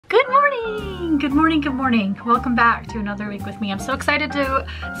morning! Good morning, good morning. Welcome back to another week with me. I'm so excited to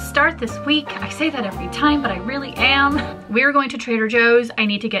start this week. I say that every time, but I really am. We are going to Trader Joe's. I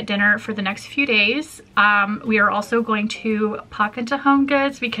need to get dinner for the next few days. We are also going to pop into Home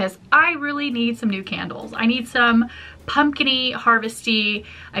Goods because I really need some new candles. I need some pumpkin-y, harvesty.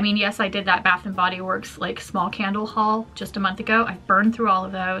 I mean, yes, I did that Bath & Body Works like small candle haul just a month ago. I've burned through all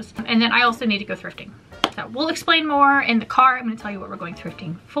of those. And then I also need to go thrifting. So we'll explain more in the car. I'm gonna tell you what we're going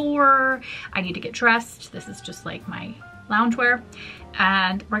thrifting for. I need to get dressed. This is just like my loungewear.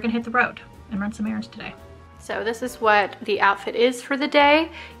 And we're gonna hit the road and run some errands today. So this is what the outfit is for the day.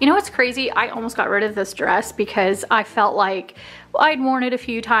 You know what's crazy? I almost got rid of this dress because I felt like, well, I'd worn it a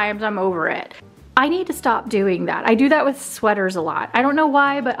few times, I'm over it. I need to stop doing that. I do that with sweaters a lot. I don't know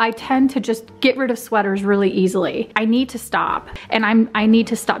why, but I tend to just get rid of sweaters really easily. I need to stop, and I need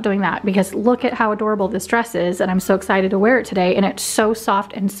to stop doing that because look at how adorable this dress is, and I'm so excited to wear it today, and it's so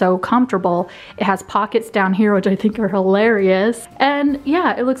soft and so comfortable. It has pockets down here, which I think are hilarious. And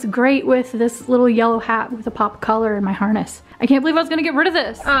yeah, it looks great with this little yellow hat with a pop of color in my harness. I can't believe I was gonna get rid of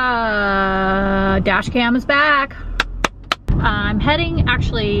this. Dash cam is back. I'm heading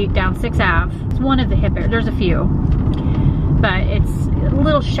actually down 6th Ave. It's one of the hip areas. There's a few, but it's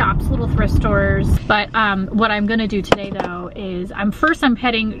little shops, little thrift stores. But what I'm gonna do today though is I'm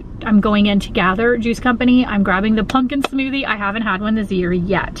going in to Gather Juice Company. I'm grabbing the pumpkin smoothie. I haven't had one this year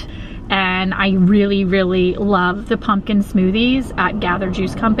yet. And I really, really love the pumpkin smoothies at Gather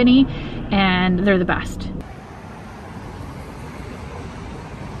Juice Company, and they're the best.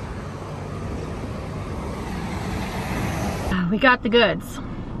 We got the goods,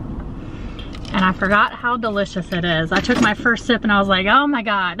 and I forgot how delicious it is. I took my first sip and I was like, oh my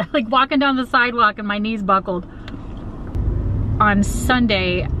God, like walking down the sidewalk and my knees buckled. On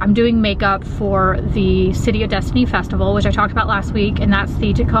Sunday, I'm doing makeup for the City of Destiny Festival, which I talked about last week, and that's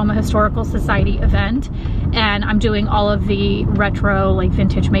the Tacoma Historical Society event. And I'm doing all of the retro, like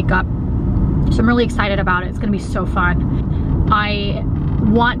vintage makeup. So I'm really excited about it. It's gonna be so fun. I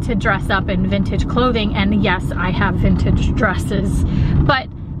want to dress up in vintage clothing, and yes, I have vintage dresses, but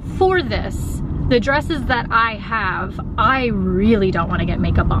for this, the dresses that I have, I really don't want to get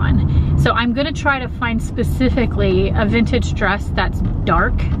makeup on. So I'm gonna try to find specifically a vintage dress that's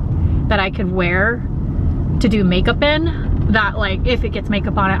dark that I could wear to do makeup in, that like if it gets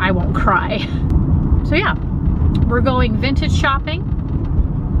makeup on it, I won't cry. So yeah, we're going vintage shopping.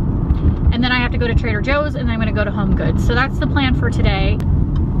 And then I have to go to Trader Joe's, and then I'm gonna go to Home Goods. So that's the plan for today.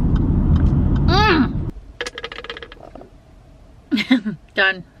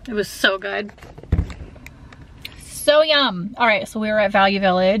 Done. It was so good. So yum. All right, so we were at Value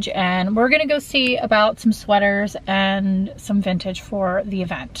Village, and we're gonna go see about some sweaters and some vintage for the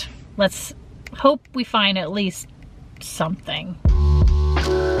event. Let's hope we find at least something.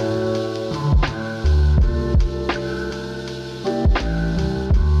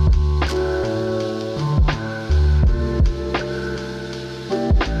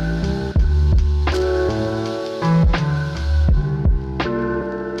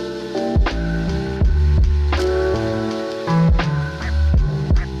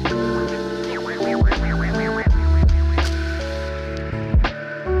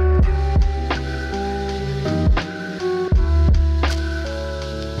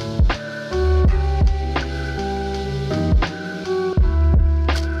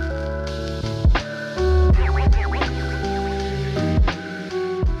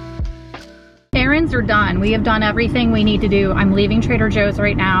 Are done. We have done everything we need to do. I'm leaving Trader Joe's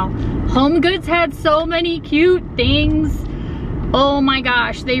right now. Home Goods had so many cute things. Oh my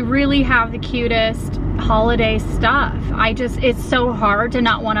gosh, they really have the cutest holiday stuff. It's so hard to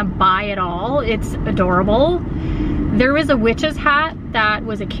not want to buy it all. It's adorable. There was a witch's hat that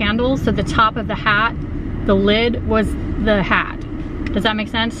was a candle, so the top of the hat, the lid was the hat. Does that make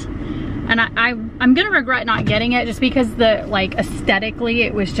sense? And I'm gonna regret not getting it just because like aesthetically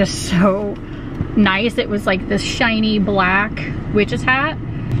it was just so nice. It was like this shiny black witch's hat.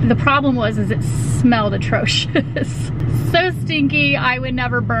 The problem was it smelled atrocious. So stinky, I would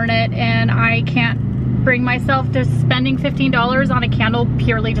never burn it, and I can't bring myself to spending $15 on a candle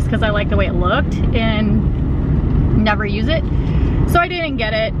purely just because I like the way it looked and never use it. So I didn't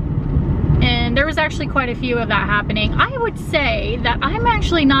get it, and there was actually quite a few of that happening. I would say that I'm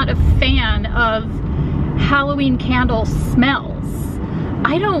actually not a fan of Halloween candle smells.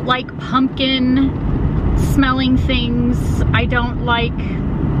 I don't like pumpkin smelling things. I don't like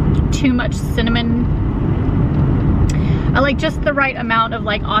too much cinnamon. I like just the right amount of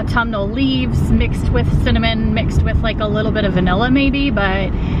like autumnal leaves mixed with cinnamon, mixed with like a little bit of vanilla maybe,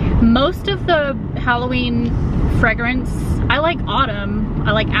 but most of the Halloween fragrance. I like autumn,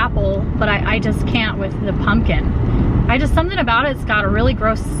 I like apple, but I just can't with the pumpkin. Something about it's got a really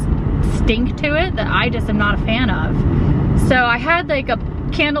gross stink to it that I just am not a fan of. So I had like a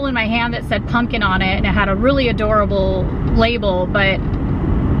candle in my hand that said pumpkin on it, and it had a really adorable label, but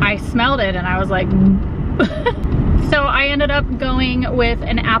I smelled it and I was like, So I ended up going with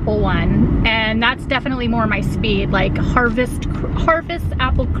an apple one, and that's definitely more my speed, like Harvest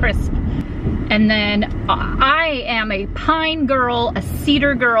Apple Crisp. And then I am a pine girl, a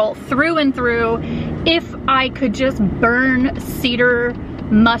cedar girl through and through. If I could just burn cedar,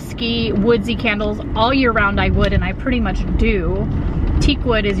 musky, woodsy candles all year round, I would, and I pretty much do. Teak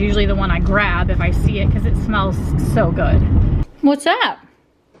wood is usually the one I grab if I see it because it smells so good. What's that?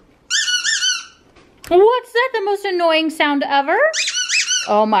 What's that? The most annoying sound ever?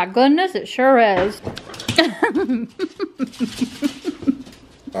 Oh my goodness, it sure is.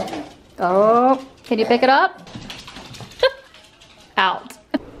 Oh, can you pick it up? Out.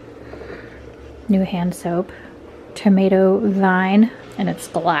 New hand soap, tomato vine, and it's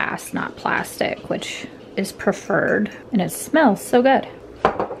glass, not plastic, which is preferred, and it smells so good.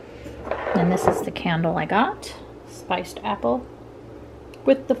 And this is the candle I got, spiced apple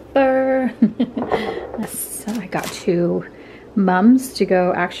with the fur. So I got 2 mums to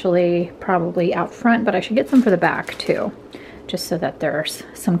go actually probably out front, but I should get some for the back too, just so that there's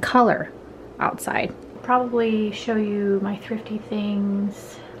some color outside. Probably show you my thrifty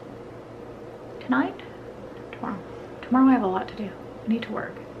things tonight, tomorrow. Tomorrow I have a lot to do. I need to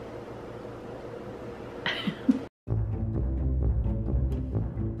work.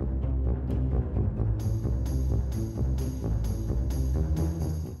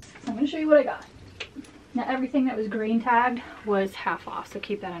 I'm gonna show you what I got. Now everything that was green tagged was half off, so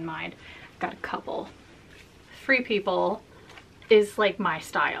keep that in mind. Got a couple. Free People is like my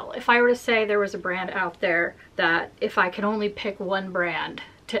style. If I were to say there was a brand out there that if I could only pick one brand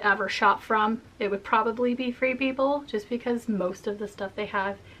to ever shop from, it would probably be Free People, just because most of the stuff they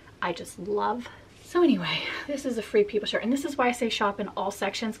have I just love. So anyway, this is a Free People shirt, and this is why I say shop in all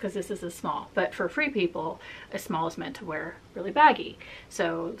sections, because this is a small. But for Free People, a small is meant to wear really baggy.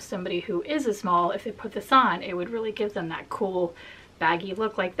 So somebody who is a small, if they put this on, it would really give them that cool baggy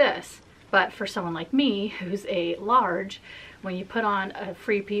look like this. But for someone like me, who's a large, when you put on a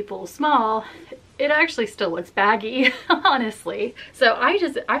Free People small, it actually still looks baggy, honestly. So I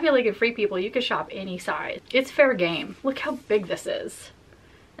feel like in Free People, you could shop any size. It's fair game. Look how big this is.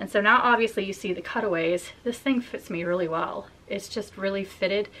 And so now obviously you see the cutaways. This thing fits me really well. It's just really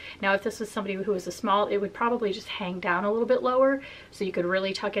fitted. Now if this was somebody who was a small, it would probably just hang down a little bit lower so you could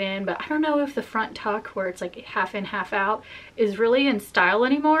really tuck it in. But I don't know if the front tuck, where it's like half in, half out, is really in style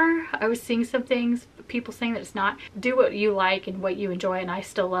anymore. I was seeing some things, people saying that it's not. Do what you like and what you enjoy, and I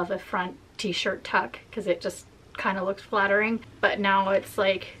still love a front t-shirt tuck because it just kind of looks flattering. But now it's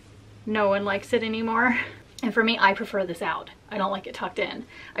like no one likes it anymore. And for me, I prefer this out. I don't like it tucked in.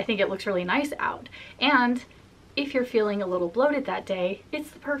 I think it looks really nice out. And if you're feeling a little bloated that day,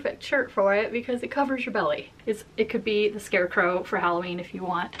 it's the perfect shirt for it because it covers your belly. It could be the Scarecrow for Halloween if you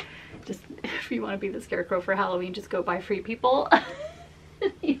want. Just if you want to be the Scarecrow for Halloween, just go buy Free People.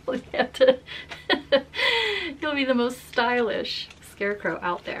 You'll get to you'll be the most stylish Scarecrow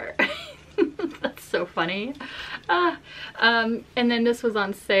out there. That's so funny. And then this was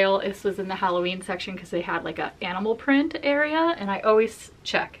on sale. This was in the Halloween section because they had like a animal print area, and I always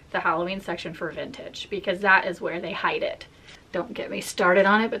check the Halloween section for vintage because that is where they hide it. Don't get me started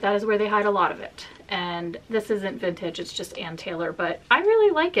on it, but that is where they hide a lot of it. And this isn't vintage, it's just Ann Taylor, but I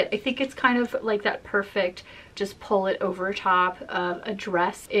really like it. I think it's kind of like that perfect, just pull it over top of a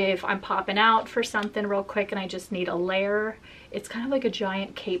dress. If I'm popping out for something real quick and I just need a layer, it's kind of like a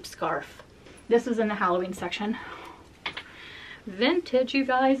giant cape scarf. This is in the Halloween section. Vintage, you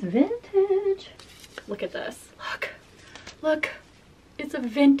guys, vintage. Look at this, look. It's a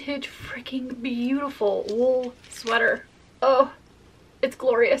vintage freaking beautiful wool sweater. Oh, it's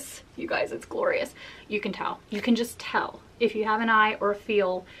glorious. You guys, it's glorious. You can tell. You can just tell. If you have an eye or a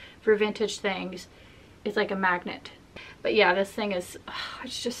feel for vintage things, it's like a magnet. But yeah, this thing is,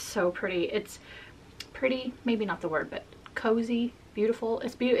 it's just so pretty. It's pretty, maybe not the word, but cozy, beautiful.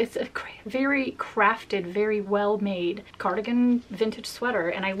 It's beautiful. It's a very crafted, very well made cardigan vintage sweater.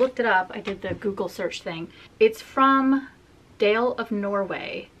 And I looked it up. I did the Google search thing. It's from Dale of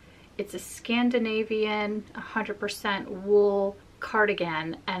Norway. It's a Scandinavian 100% wool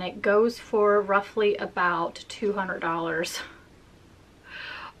cardigan, and it goes for roughly about $200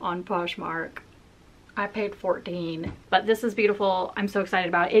 on Poshmark. I paid $14, but this is beautiful. I'm so excited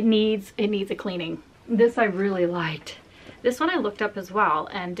about it. It needs a cleaning. This I really liked. This one I looked up as well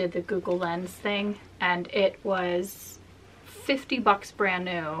and did the Google Lens thing, and it was 50 bucks brand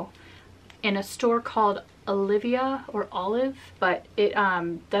new in a store called Olivia or Olive, but it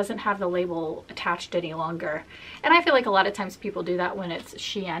doesn't have the label attached any longer. And I feel like a lot of times people do that when it's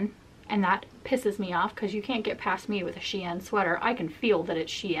Shein, and that pisses me off because you can't get past me with a Shein sweater. I can feel that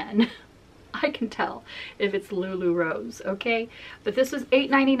it's Shein. I can tell if it's Lulu Rose, okay? But this was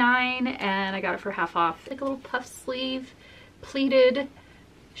 $8.99 and I got it for half off. Like a little puff sleeve, pleated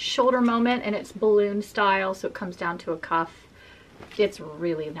shoulder moment, and it's balloon style, so it comes down to a cuff. It's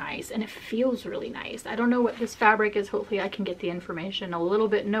really nice and it feels really nice. I don't know what this fabric is. Hopefully I can get the information a little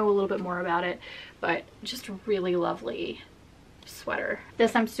bit more about it, but just really lovely sweater.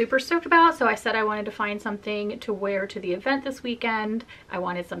 This I'm super stoked about. So I said I wanted to find something to wear to the event this weekend. I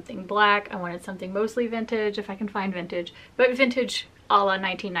wanted something black. I wanted something mostly vintage if I can find vintage, but vintage a la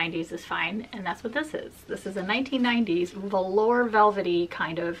 1990s is fine, and that's what this is. This is a 1990s velour velvety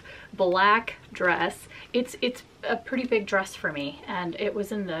kind of black dress. It's a pretty big dress for me, and it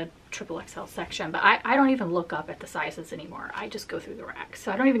was in the XXL section, but I don't even look up at the sizes anymore. I just go through the racks, so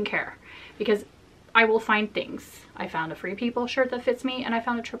I don't even care because I will find things. I found a Free People shirt that fits me, and I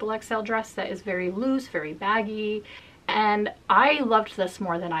found a XXL dress that is very loose, very baggy, and I loved this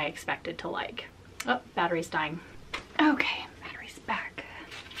more than I expected to like. Oh, battery's dying. Okay, battery's back.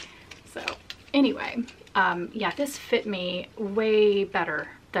 So anyway, yeah, this fit me way better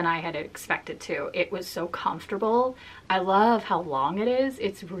than I had expected to. It was so comfortable. I love how long it is.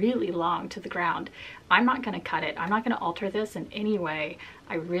 It's really long to the ground. I'm not gonna cut it. I'm not gonna alter this in any way.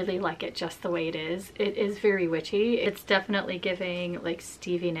 I really like it just the way it is. It is very witchy. It's definitely giving like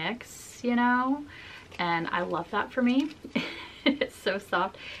Stevie Nicks, you know? And I love that for me. It's so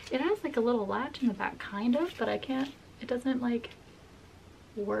soft. It has like a little latch in the back kind of, but I can't, it doesn't like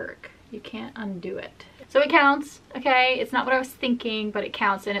work. You can't undo it. So it counts, okay? It's not what I was thinking, but it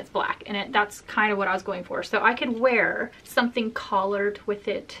counts, and it's black, and that's kind of what I was going for. So I could wear something collared with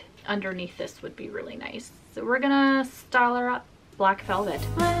it underneath. This would be really nice. So we're gonna style her up. Black velvet.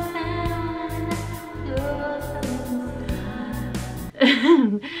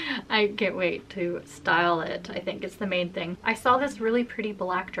 I can't wait to style it. I think it's the main thing. I saw this really pretty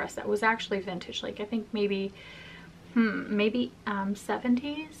black dress that was actually vintage, like I think maybe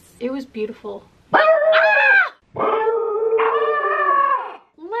 70s. It was beautiful.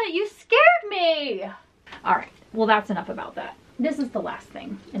 You scared me. All right, well, that's enough about that. This is the last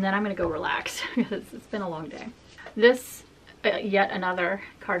thing, and then I'm gonna go relax because it's been a long day. This yet another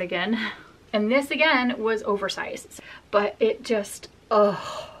cardigan, and this again was oversized, but it just,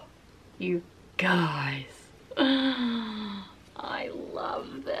 oh, you guys, I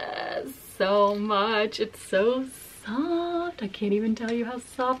love this so much. It's so soft. I can't even tell you how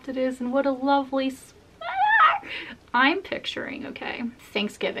soft it is, and what a lovely sweater. I'm picturing, okay,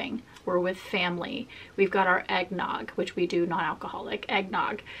 Thanksgiving. We're with family. We've got our eggnog, which we do non-alcoholic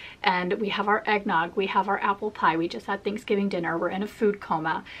eggnog, and we have our eggnog, we have our apple pie. We just had Thanksgiving dinner. We're in a food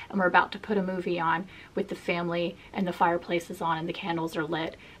coma, and we're about to put a movie on with the family, and the fireplace is on and the candles are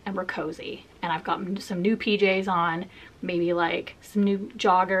lit, and we're cozy. And I've got some new PJs on, maybe like some new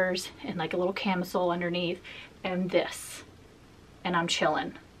joggers and like a little camisole underneath, and this, and I'm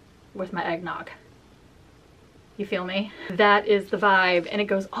chilling with my eggnog. You feel me? That is the vibe, and it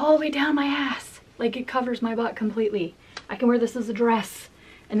goes all the way down my ass. Like, it covers my butt completely. I can wear this as a dress,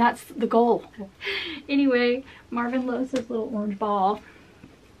 and that's the goal. Anyway, Marvin loves this little orange ball.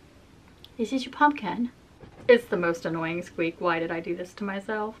 This is your pumpkin. It's the most annoying squeak. Why did I do this to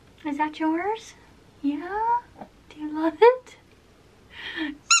myself? Is that yours? Yeah? Do you love it?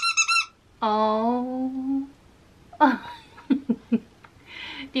 Oh.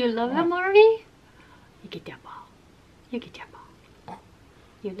 Do you love it, Marvy? You get that ball. You get that ball.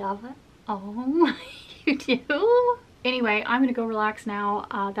 You love it? Oh, you do? Anyway, I'm gonna go relax now.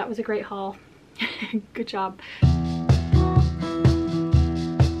 That was a great haul. Good job.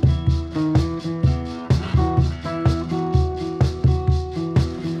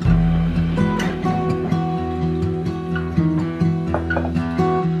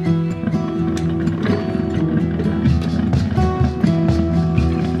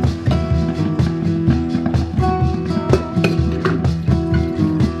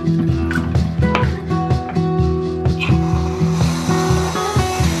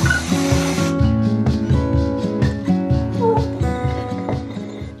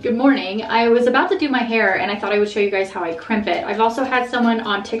 I was about to do my hair, and I thought I would show you guys how I crimp it. I've also had someone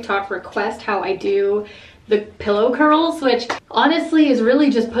on TikTok request how I do the pillow curls, which honestly is really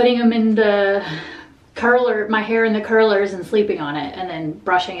just putting them in the my hair in the curlers and sleeping on it and then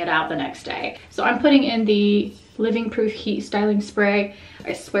brushing it out the next day. So I'm putting in the Living Proof Heat Styling Spray.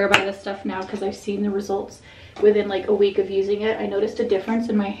 I swear by this stuff now because I've seen the results within like a week of using it. I noticed a difference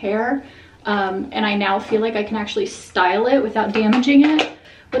in my hair, and I now feel like I can actually style it without damaging it.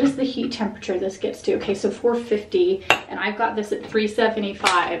 What is the heat temperature this gets to? Okay, so 450, and I've got this at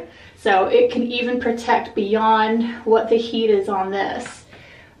 375. So it can even protect beyond what the heat is on this.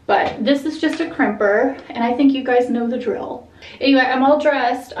 But this is just a crimper, and I think you guys know the drill. Anyway, I'm all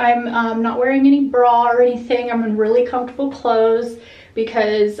dressed. I'm not wearing any bra or anything. I'm in really comfortable clothes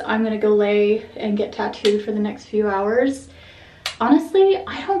because I'm gonna go lay and get tattooed for the next few hours. Honestly,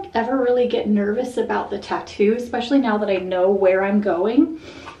 I don't ever really get nervous about the tattoo, especially now that I know where I'm going.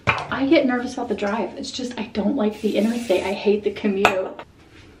 I get nervous about the drive. It's just, I don't like the interstate. I hate the commute.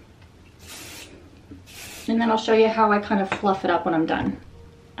 And then I'll show you how I kind of fluff it up when I'm done.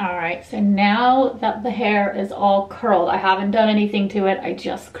 All right, so now that the hair is all curled, I haven't done anything to it. I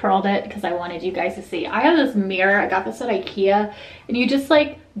just curled it because I wanted you guys to see. I have this mirror, I got this at IKEA, and you just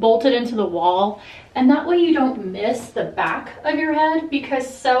like bolt it into the wall. And that way you don't miss the back of your head, because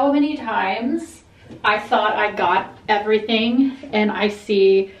so many times I thought I got everything and I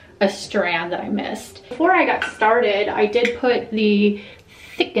see a strand that I missed. Before I got started, I did put the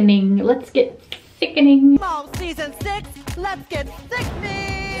thickening. Let's get thickening. Season 6, let's get thickening.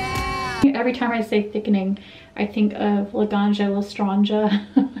 Every time I say thickening, I think of Laganja, Lestranja.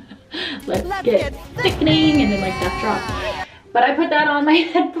 let's get thickening, and then like that drop. But I put that on my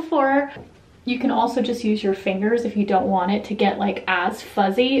head before. You can also just use your fingers if you don't want it to get like as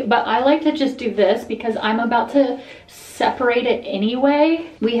fuzzy, but I like to just do this because I'm about to separate it anyway.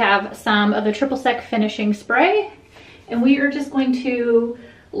 We have some of the Triple Sec finishing spray, and we are just going to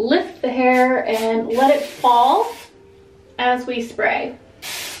lift the hair and let it fall as we spray.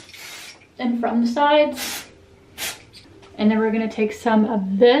 And from the sides. And then we're gonna take some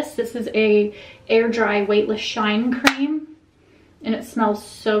of this. This is a air dry weightless shine cream, and it smells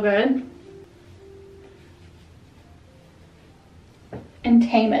so good. And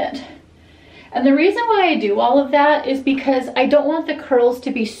tame it. And the reason why I do all of that is because I don't want the curls to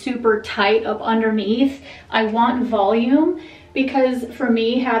be super tight up underneath. I want volume, because for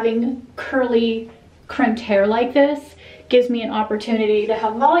me, having curly crimped hair like this gives me an opportunity to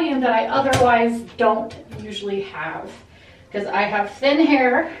have volume that I otherwise don't usually have. Because I have thin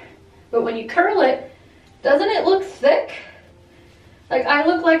hair, but when you curl it, doesn't it look thick? Like, I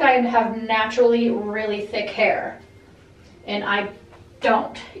look like I have naturally really thick hair, and I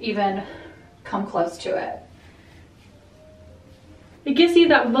don't even come close to it. It gives you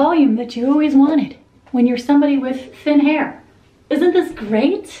that volume that you always wanted when you're somebody with thin hair. Isn't this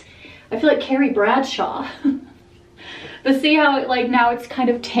great? I feel like Carrie Bradshaw. But see how it, like, now it's kind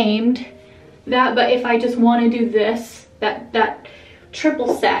of tamed that, but if I just want to do this, that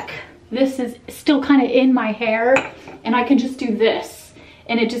Triple Sec, this is still kind of in my hair, and I can just do this,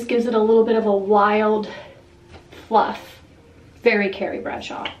 and it just gives it a little bit of a wild fluff. Very Carrie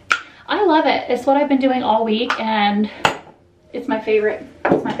Bradshaw. I love it. It's what I've been doing all week, and it's my favorite.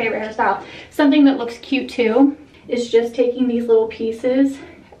 It's my favorite hairstyle. Something that looks cute too is just taking these little pieces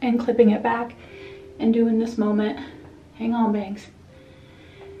and clipping it back and doing this moment. Hang on, bangs.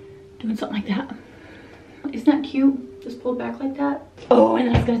 Doing something like that. Isn't that cute? Just pulled back like that. Oh, and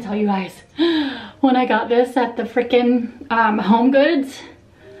I was gonna tell you guys, when I got this at the freaking Home Goods,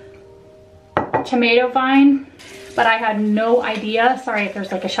 tomato vine, but I had no idea. Sorry if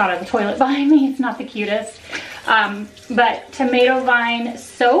there's like a shot of the toilet behind me. It's not the cutest. But tomato vine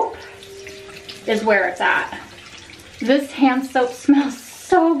soap is where it's at. This hand soap smells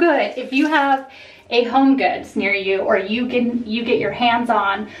so good. If you have a Home Goods near you, or you get your hands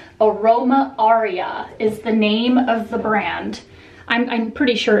on, Aroma Aria is the name of the brand. I'm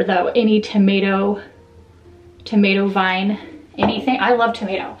pretty sure though, any tomato vine, anything. I love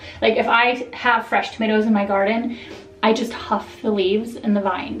tomato. Like, if I have fresh tomatoes in my garden, I just huff the leaves and the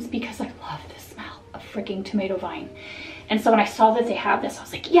vines because I love the smell of freaking tomato vine. And so when I saw that they have this, I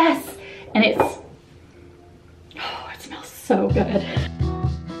was like, yes! And it's, oh, it smells so good.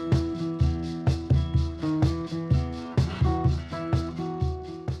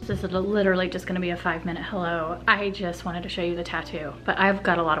 This is literally just gonna be a 5-minute hello. I just wanted to show you the tattoo, but I've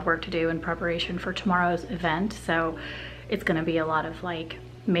got a lot of work to do in preparation for tomorrow's event, so it's gonna be a lot of like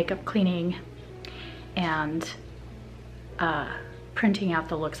makeup cleaning and printing out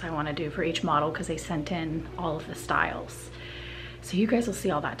the looks I wanna do for each model, because they sent in all of the styles. So you guys will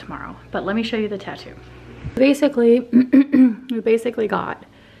see all that tomorrow, but let me show you the tattoo. Basically, we basically got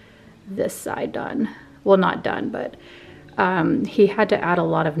this side done. Well, not done, but He had to add a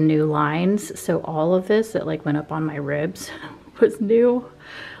lot of new lines, so all of this that like went up on my ribs was new.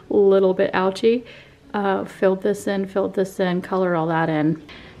 A little bit ouchy. Filled this in, color all that in.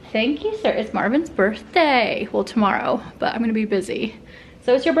 Thank you, sir. It's Marvin's birthday. Well, tomorrow, but I'm gonna be busy.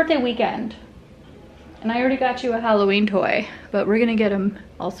 So it's your birthday weekend. And I already got you a Halloween toy, but we're gonna get him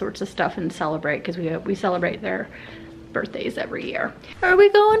all sorts of stuff and celebrate, because we celebrate their birthdays every year. Are we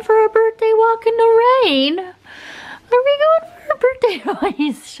going for a birthday walk in the rain? Are we going for a birthday? Oh,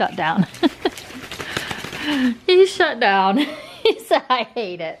 he's shut down. He's shut down. He said, I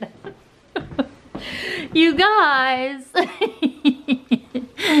hate it. You guys.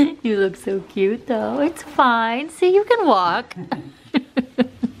 You look so cute though. It's fine. See, you can walk.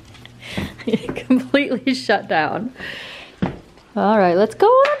 Completely shut down. All right, let's go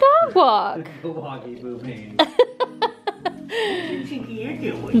on a dog walk. Go walkie moving. What do you think you're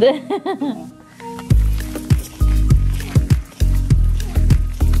doing?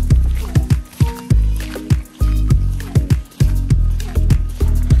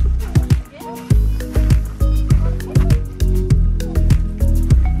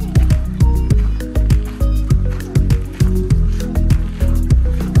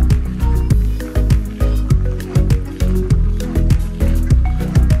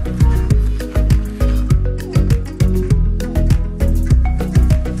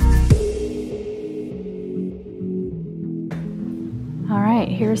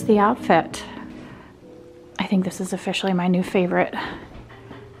 Here's the outfit. I think this is officially my new favorite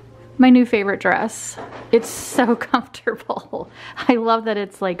dress. It's so comfortable. I love that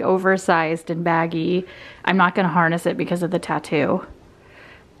it's like oversized and baggy. I'm not gonna harness it because of the tattoo,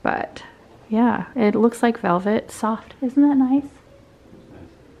 but yeah, it looks like velvet, soft. Isn't that nice?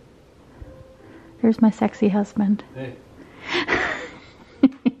 There's my sexy husband. Hey.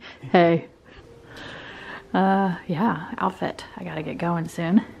 Hey. Yeah, outfit. I gotta get going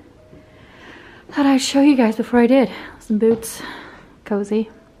soon. Thought I'd show you guys before I did. Some boots, cozy.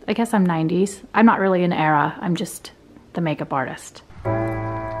 I guess I'm 90s. I'm not really an era, I'm just the makeup artist.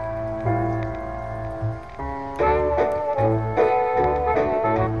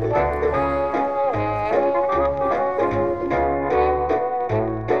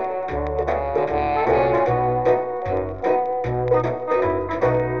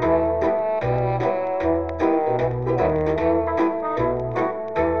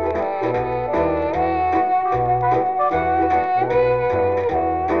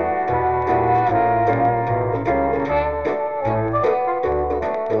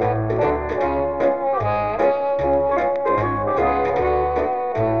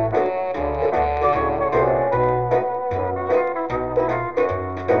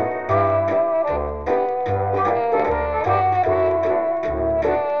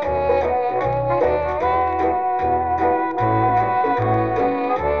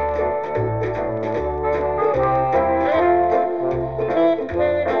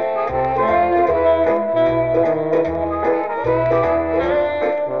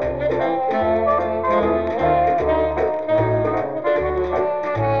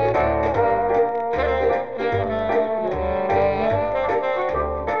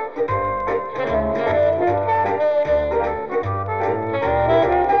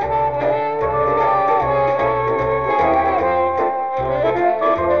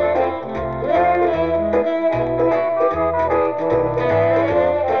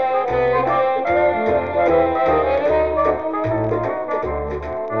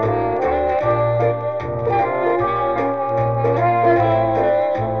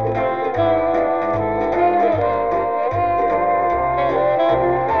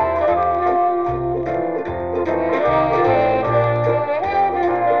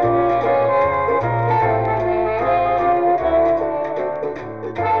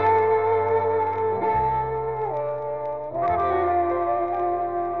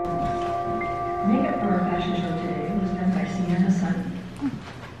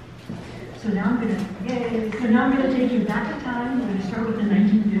 now I'm going to take you back in time. We're going to start with the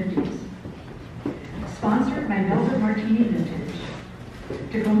 1950s. Sponsored by Velvet Martini Vintage,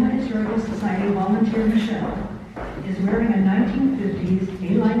 Tacoma Historical Society volunteer Michelle is wearing a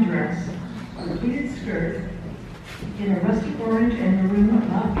 1950s A-line dress with a pleated skirt in a rusty orange and maroon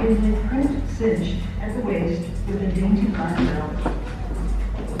Lock Paisley print cinch at the waist with a dainty black belt.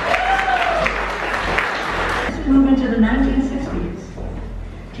 Let's move into the 1960s.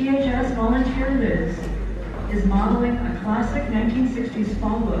 THS volunteer Liz is modeling a classic 1960s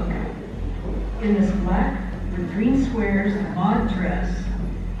fall look in this black with green squares mod dress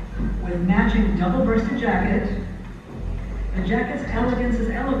with matching double-breasted jacket. The jacket's elegance is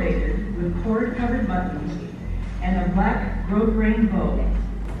elevated with cord-covered buttons and a black grosgrain bow.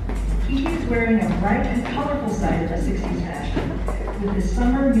 Kiki is wearing a bright and colorful side of the 60s fashion with his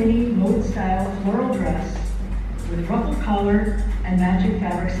summer mini mode-style floral dress with ruffled collar and magic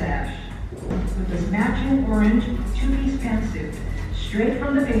fabric sash, with this matching orange two-piece pantsuit straight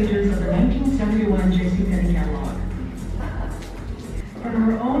from the pages of the 1971 JCPenney catalog. From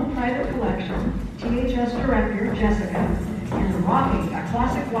her own private collection, THS director Jessica is rocking a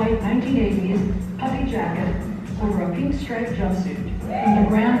classic white 1980s puffy jacket over a pink striped jumpsuit from the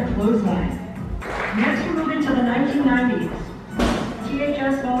brand Clothesline. Next, we move into the 1990s.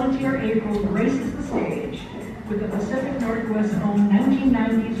 THS volunteer April graces the stage with the Pacific Northwest's own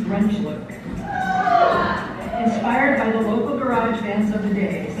 1990s grunge look, inspired by the local garage bands of the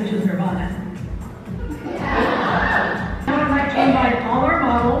day, such as Nirvana. Now I'd like to invite all our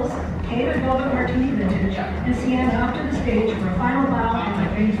models, Kate at Velvet Martini Vintage, and Seanna up to the stage for a final bow and my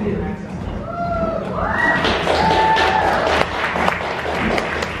thank you.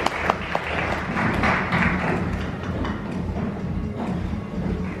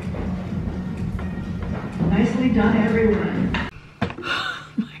 Nicely done, everyone.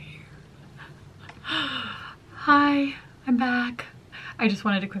 Hi, I'm back. I just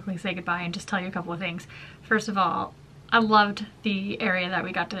wanted to quickly say goodbye and just tell you a couple of things. First of all, I loved the area that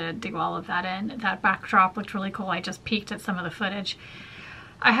we got to do all of that in. That backdrop looked really cool. I just peeked at some of the footage.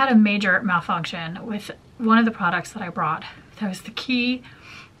 I had a major malfunction with one of the products that I brought. That was the key.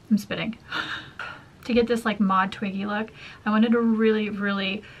 I'm spitting. To get this like mod twiggy look, I wanted a really,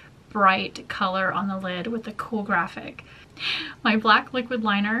 really bright color on the lid with the cool graphic. My black liquid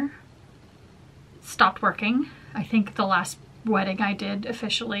liner stopped working. I think the last wedding I did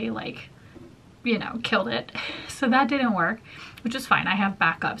officially, like, you know, killed it. So that didn't work, which is fine. I have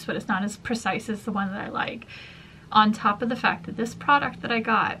backups, but it's not as precise as the one that I like. On top of the fact that this product that I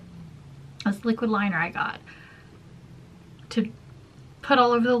got, this liquid liner I got to put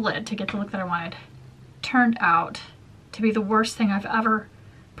all over the lid to get the look that I wanted, turned out to be the worst thing I've ever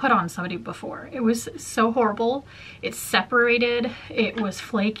put on somebody before. It was so horrible. It separated, it was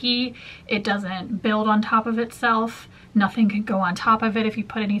flaky, it doesn't build on top of itself, nothing can go on top of it. If you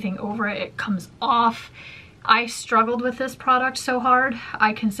put anything over it, it comes off. I struggled with this product so hard,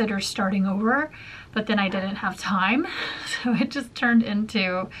 I considered starting over, but then I didn't have time, so it just turned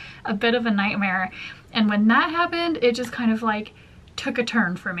into a bit of a nightmare. And when that happened, it just kind of like took a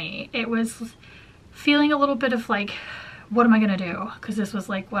turn for me. It was feeling a little bit of like, what am I gonna do? Because this was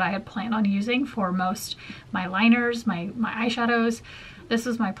like what I had planned on using for most my liners, my eyeshadows. This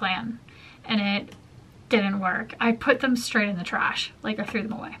was my plan, and it didn't work. I put them straight in the trash, like I threw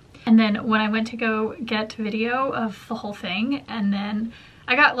them away. And then when I went to go get video of the whole thing, and then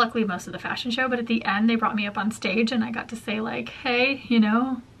I got luckily most of the fashion show, but at the end they brought me up on stage and I got to say like, hey, you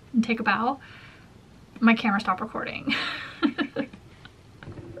know, and take a bow. My camera stopped recording.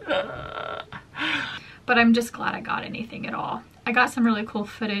 But I'm just glad I got anything at all. I got some really cool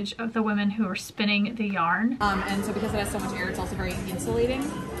footage of the women who were spinning the yarn. And so because it has so much air, it's also very insulating,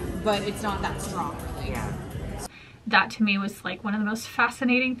 but it's not that strong really. Yeah. That to me was like one of the most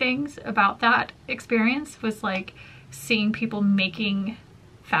fascinating things about that experience, was like seeing people making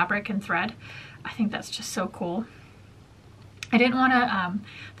fabric and thread. I think that's just so cool. I didn't want to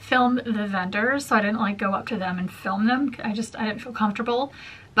film the vendors, so I didn't like go up to them and film them. I didn't feel comfortable.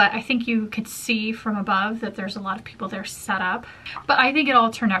 But I think you could see from above that there's a lot of people there set up. But I think it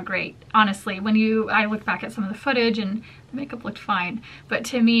all turned out great, honestly. I looked back at some of the footage and the makeup looked fine. But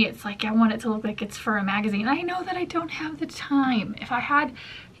to me, it's like, I want it to look like it's for a magazine. I know that I don't have the time. If I had,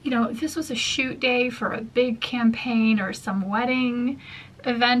 you know, if this was a shoot day for a big campaign or some wedding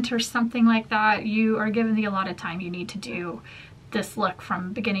event or something like that, you are given the allotted time you need to do this look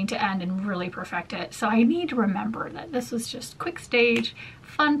from beginning to end and really perfect it. So I need to remember that this was just quick stage,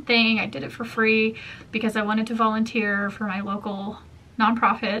 fun thing. I did it for free because I wanted to volunteer for my local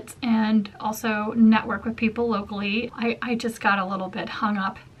nonprofits and also network with people locally. I just got a little bit hung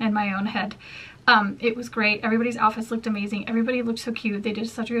up in my own head. It was great. Everybody's outfits looked amazing. Everybody looked so cute. They did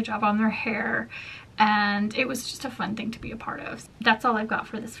such a good job on their hair, and it was just a fun thing to be a part of. That's all I've got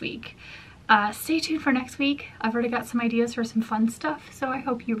for this week. Stay tuned for next week. I've already got some ideas for some fun stuff, so I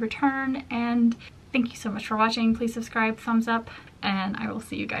hope you return, and thank you so much for watching. Please subscribe, thumbs up, and I will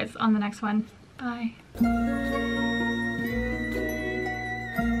see you guys on the next one. Bye.